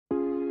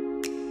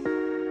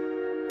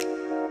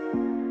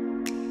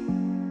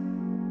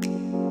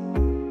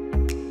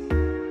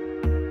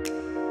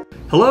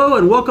Hello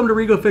and welcome to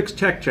REGO-FIX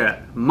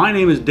TechChat. My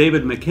name is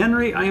David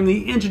McHenry. I am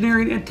the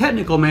Engineering and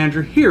Technical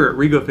Manager here at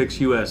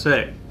REGO-FIX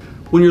USA.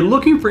 When you're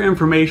looking for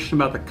information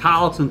about the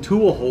collets and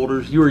tool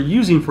holders you are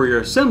using for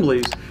your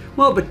assemblies,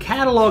 well, the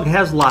catalog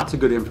has lots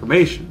of good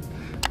information.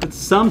 But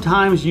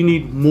sometimes you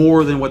need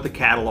more than what the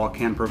catalog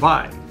can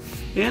provide.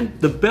 And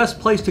the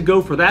best place to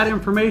go for that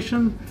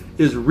information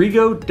is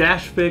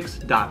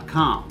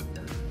rego-fix.com.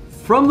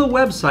 From the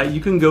website,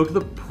 you can go to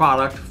the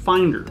product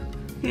finder.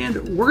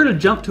 And we're going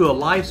to jump to a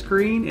live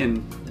screen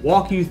and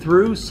walk you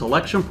through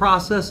selection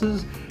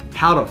processes,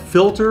 how to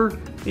filter,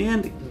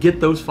 and get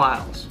those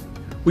files.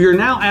 We are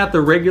now at the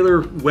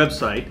regular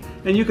website,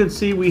 and you can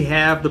see we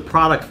have the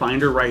product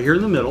finder right here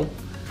in the middle.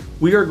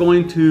 We are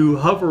going to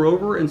hover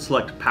over and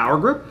select Power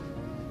Grip.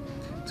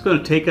 It's going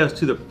to take us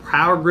to the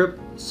Power Grip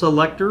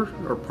selector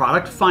or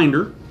product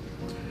finder.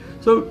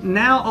 So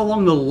now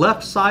along the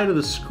left side of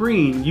the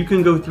screen, you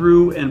can go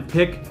through and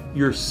pick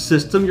your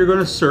system you're going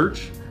to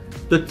search,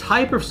 the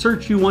type of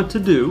search you want to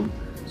do,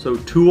 so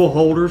tool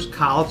holders,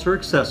 collets, or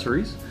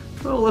accessories.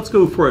 Well, let's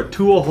go for a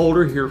tool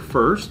holder here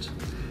first.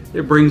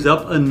 It brings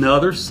up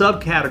another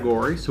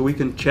subcategory, so we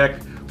can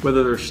check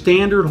whether they're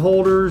standard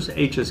holders,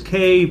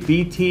 HSK,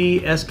 BT,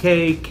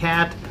 SK,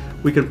 CAT.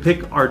 We can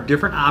pick our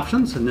different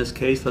options. In this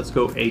case, let's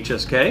go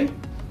HSK.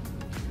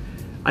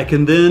 I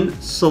can then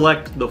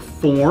select the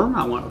form.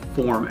 I want a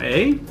form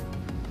A.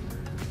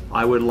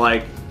 I would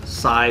like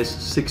size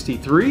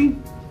 63.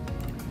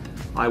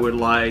 I would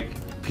like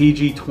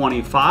PG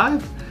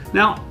 25.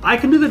 Now I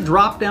can do the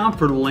drop down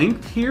for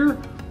length here,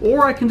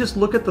 or I can just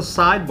look at the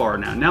sidebar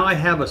now. Now I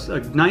have a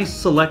nice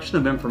selection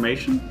of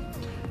information.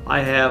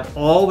 I have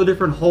all the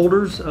different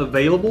holders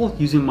available.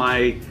 Using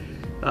my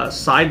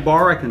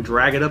sidebar, I can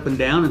drag it up and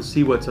down and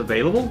see what's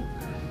available.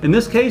 In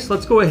this case,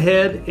 let's go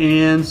ahead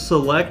and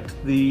select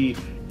the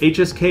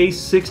HSK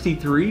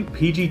 63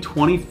 PG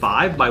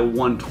 25 by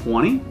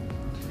 120.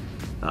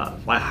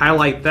 If I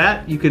highlight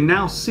that, you can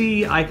now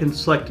see I can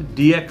select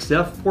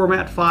DXF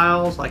format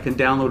files, I can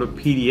download a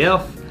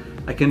PDF,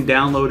 I can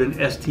download an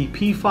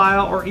STP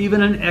file, or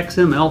even an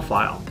XML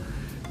file.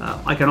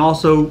 I can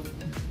also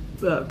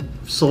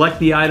select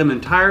the item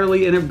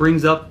entirely, and it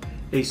brings up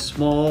a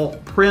small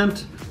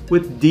print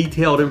with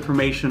detailed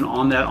information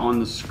on that on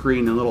the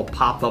screen, a little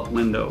pop-up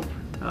window.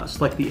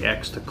 Select the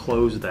X to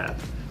close that.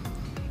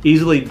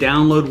 Easily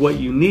download what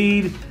you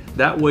need.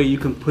 That way you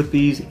can put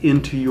these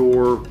into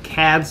your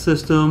CAD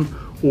system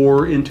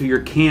or into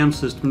your CAM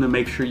system to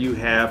make sure you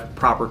have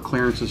proper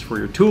clearances for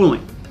your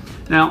tooling.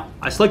 Now,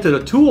 I selected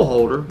a tool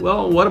holder.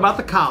 Well, what about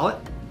the collet?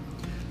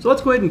 So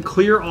let's go ahead and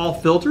clear all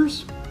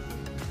filters.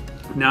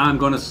 Now I'm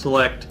going to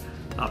select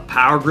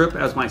Power Grip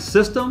as my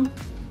system.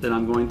 Then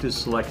I'm going to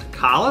select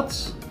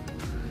collets.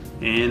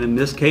 And in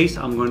this case,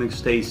 I'm going to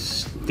stay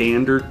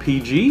standard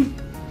PG.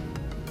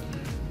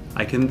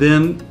 I can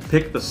then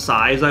pick the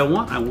size I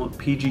want. I want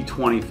PG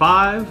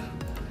 25.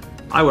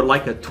 I would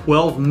like a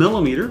 12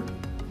 millimeter.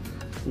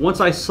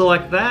 Once I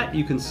select that,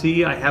 you can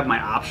see I have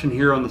my option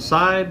here on the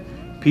side,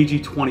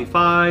 PG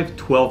 25,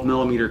 12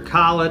 millimeter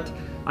collet.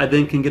 I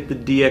then can get the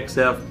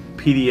DXF,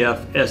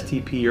 PDF,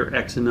 STP, or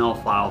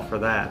XML file for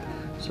that.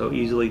 So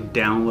easily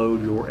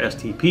download your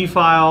STP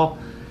file,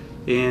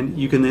 and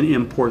you can then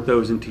import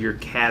those into your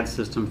CAD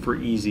system for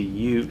easy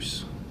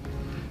use.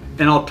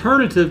 An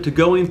alternative to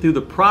going through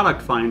the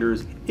product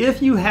finders,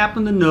 if you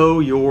happen to know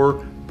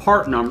your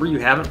part number, you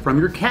have it from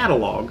your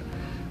catalog,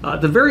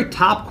 at the very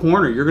top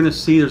corner you're going to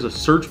see there's a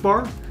search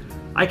bar.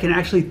 I can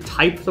actually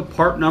type the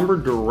part number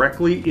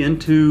directly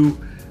into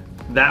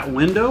that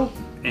window,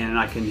 and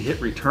I can hit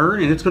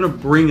return, and it's going to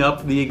bring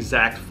up the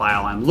exact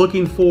file I'm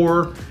looking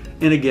for.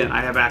 And again,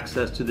 I have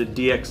access to the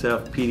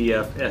DXF,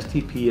 PDF,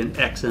 STP, and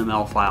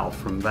XML file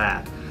from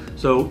that.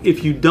 So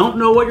if you don't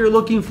know what you're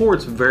looking for,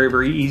 it's very,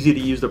 very easy to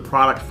use the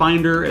product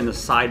finder and the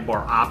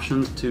sidebar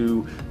options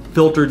to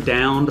filter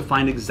down to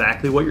find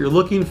exactly what you're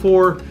looking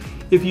for.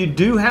 If you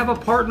do have a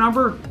part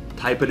number,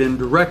 type it in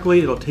directly.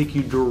 It'll take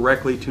you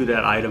directly to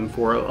that item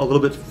for a little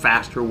bit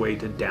faster way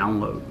to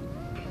download.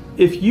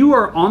 If you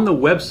are on the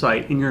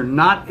website and you're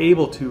not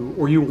able to,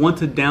 or you want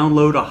to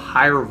download a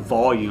higher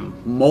volume,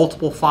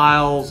 multiple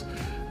files,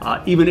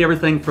 even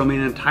everything from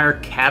an entire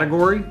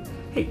category,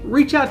 hey,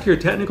 reach out to your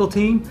technical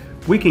team.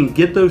 We can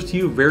get those to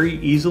you very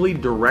easily,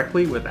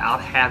 directly,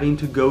 without having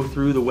to go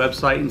through the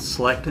website and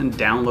select and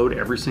download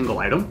every single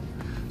item.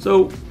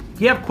 So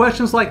if you have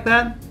questions like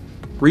that,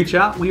 reach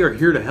out. We are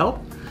here to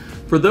help.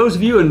 For those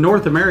of you in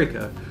North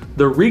America,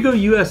 the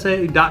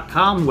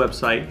REGOUSA.com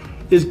website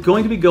is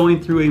going to be going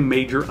through a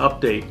major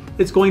update.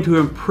 It's going to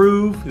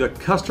improve the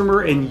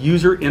customer and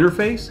user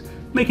interface,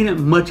 making it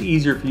much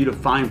easier for you to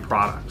find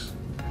products.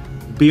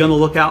 Be on the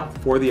lookout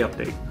for the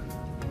update.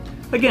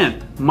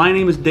 Again, my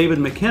name is David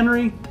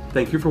McHenry.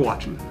 Thank you for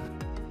watching.